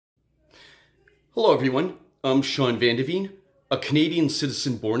Hello everyone, I'm Sean Vandeveen, a Canadian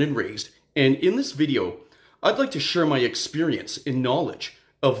citizen born and raised, and in this video, I'd like to share my experience and knowledge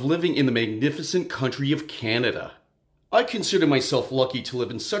of living in the magnificent country of Canada. I consider myself lucky to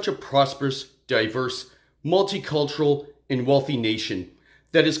live in such a prosperous, diverse, multicultural, and wealthy nation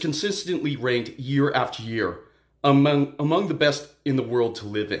that is consistently ranked year after year among the best in the world to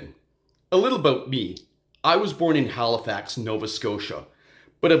live in. A little about me. I was born in Halifax, Nova Scotia,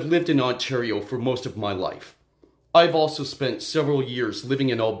 but have lived in Ontario for most of my life. I've also spent several years living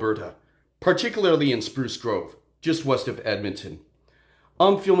in Alberta, particularly in Spruce Grove, just west of Edmonton.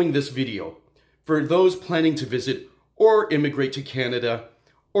 I'm filming this video for those planning to visit or immigrate to Canada,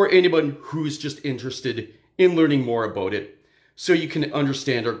 or anyone who's just interested in learning more about it, so you can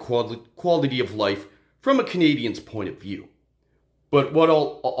understand our quality of life from a Canadian's point of view. But what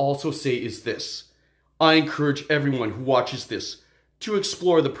I'll also say is this: I encourage everyone who watches this to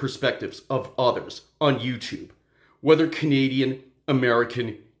explore the perspectives of others on YouTube, whether Canadian,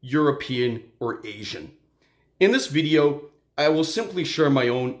 American, European, or Asian. In this video, I will simply share my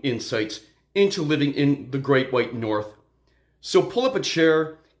own insights into living in the Great White North. So pull up a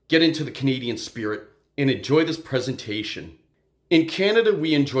chair, get into the Canadian spirit, and enjoy this presentation. In Canada,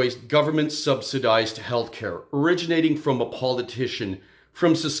 we enjoy government-subsidized healthcare originating from a politician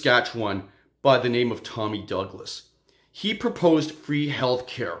from Saskatchewan by the name of Tommy Douglas. He proposed free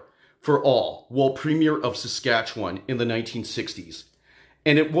healthcare for all while Premier of Saskatchewan in the 1960s.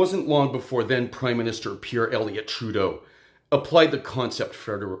 And it wasn't long before then Prime Minister Pierre Elliott Trudeau applied the concept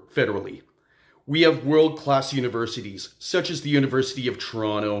federally. We have world-class universities such as the University of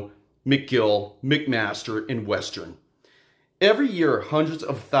Toronto, McGill, McMaster, and Western. Every year, hundreds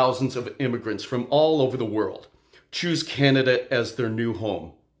of thousands of immigrants from all over the world choose Canada as their new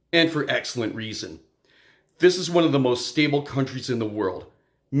home, and for excellent reason. This is one of the most stable countries in the world.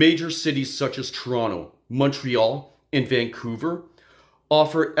 Major cities such as Toronto, Montreal, and Vancouver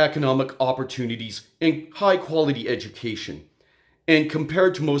offer economic opportunities and high-quality education. And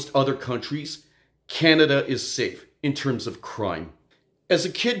compared to most other countries, Canada is safe in terms of crime. As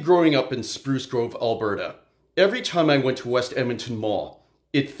a kid growing up in Spruce Grove, Alberta, every time I went to West Edmonton Mall,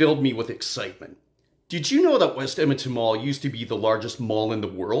 it filled me with excitement. Did you know that West Edmonton Mall used to be the largest mall in the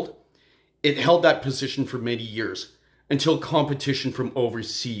world? It held that position for many years, until competition from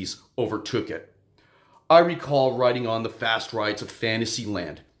overseas overtook it. I recall riding on the fast rides of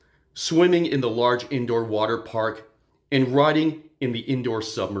Fantasyland, swimming in the large indoor water park, and riding in the indoor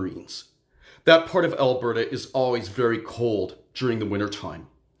submarines. That part of Alberta is always very cold during the wintertime.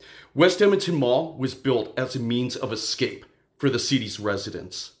 West Edmonton Mall was built as a means of escape for the city's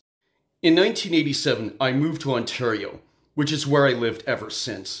residents. In 1987, I moved to Ontario, which is where I lived ever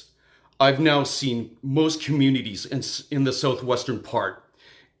since. I've now seen most communities in the southwestern part,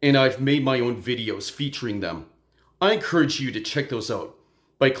 and I've made my own videos featuring them. I encourage you to check those out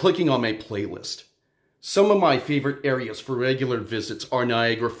by clicking on my playlist. Some of my favorite areas for regular visits are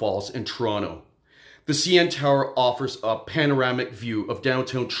Niagara Falls and Toronto. The CN Tower offers a panoramic view of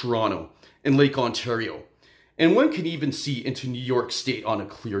downtown Toronto and Lake Ontario, and one can even see into New York State on a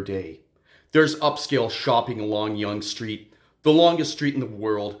clear day. There's upscale shopping along Yonge Street, the longest street in the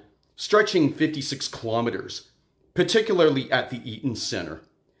world, stretching 56 kilometers, particularly at the Eaton Centre.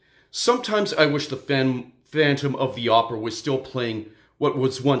 Sometimes I wish the Phantom of the Opera was still playing what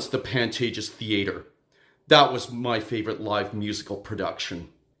was once the Pantages Theatre. That was my favorite live musical production.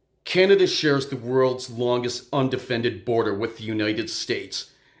 Canada shares the world's longest undefended border with the United States,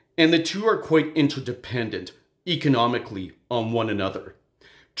 and the two are quite interdependent economically on one another.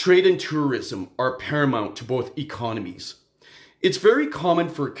 Trade and tourism are paramount to both economies. It's very common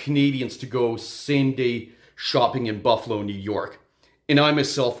for Canadians to go same-day shopping in Buffalo, New York, and I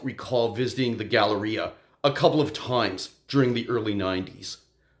myself recall visiting the Galleria a couple of times during the early 90s.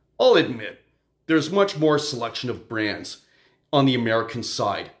 I'll admit, there's much more selection of brands on the American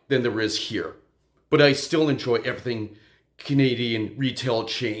side than there is here, but I still enjoy everything Canadian retail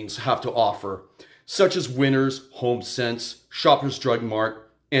chains have to offer, such as Winners, HomeSense, Shoppers Drug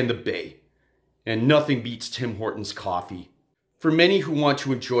Mart, and the Bay. And nothing beats Tim Hortons coffee. For many who want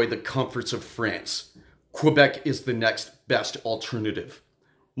to enjoy the comforts of France, Quebec is the next best alternative.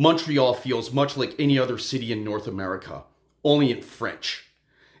 Montreal feels much like any other city in North America, only in French.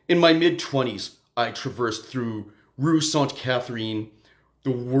 In my mid-20s, I traversed through Rue Sainte-Catherine.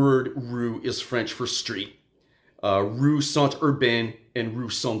 The word rue is French for street. Rue Saint-Urbain and Rue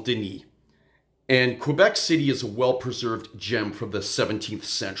Saint-Denis. And Quebec City is a well-preserved gem from the 17th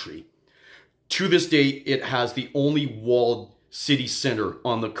century. To this day, it has the only walled city center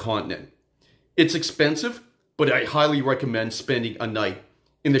on the continent. It's expensive, but I highly recommend spending a night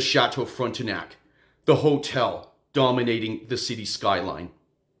in the Chateau Frontenac, the hotel dominating the city skyline.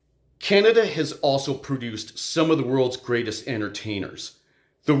 Canada has also produced some of the world's greatest entertainers.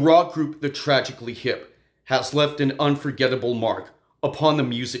 The rock group The Tragically Hip has left an unforgettable mark upon the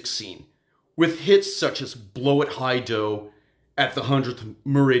music scene, with hits such as Blow It High Dough, At the 100th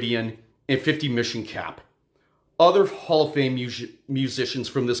Meridian, and 50 Mission Cap. Other Hall of Fame musicians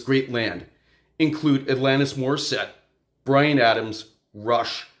from this great land include Alanis Morissette, Bryan Adams,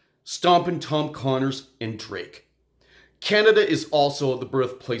 Rush, Stompin' Tom Connors, and Drake. Canada is also the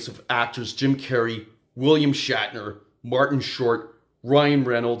birthplace of actors Jim Carrey, William Shatner, Martin Short, Ryan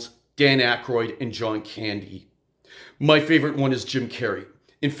Reynolds, Dan Aykroyd, and John Candy. My favorite one is Jim Carrey.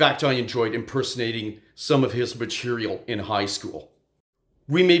 In fact, I enjoyed impersonating some of his material in high school.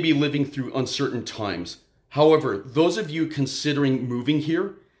 We may be living through uncertain times. However, those of you considering moving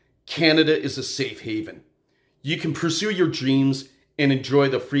here, Canada is a safe haven. You can pursue your dreams and enjoy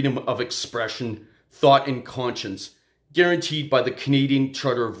the freedom of expression, thought, and conscience guaranteed by the Canadian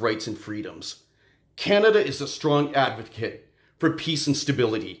Charter of Rights and Freedoms. Canada is a strong advocate for peace and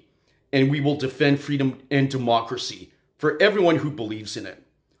stability, and we will defend freedom and democracy for everyone who believes in it.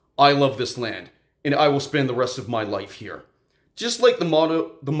 I love this land, and I will spend the rest of my life here. Just like the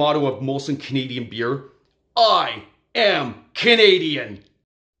motto of Molson Canadian beer, I am Canadian.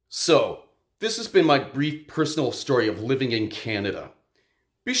 So, this has been my brief personal story of living in Canada.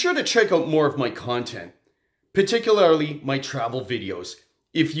 Be sure to check out more of my content, particularly my travel videos,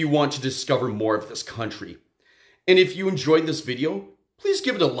 if you want to discover more of this country. And if you enjoyed this video, please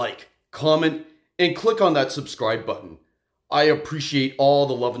give it a like, comment, and click on that subscribe button. I appreciate all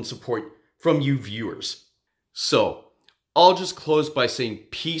the love and support from you viewers. So, I'll just close by saying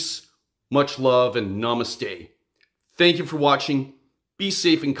peace, much love, and namaste. Thank you for watching. Be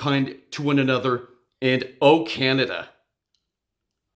safe and kind to one another, and oh Canada!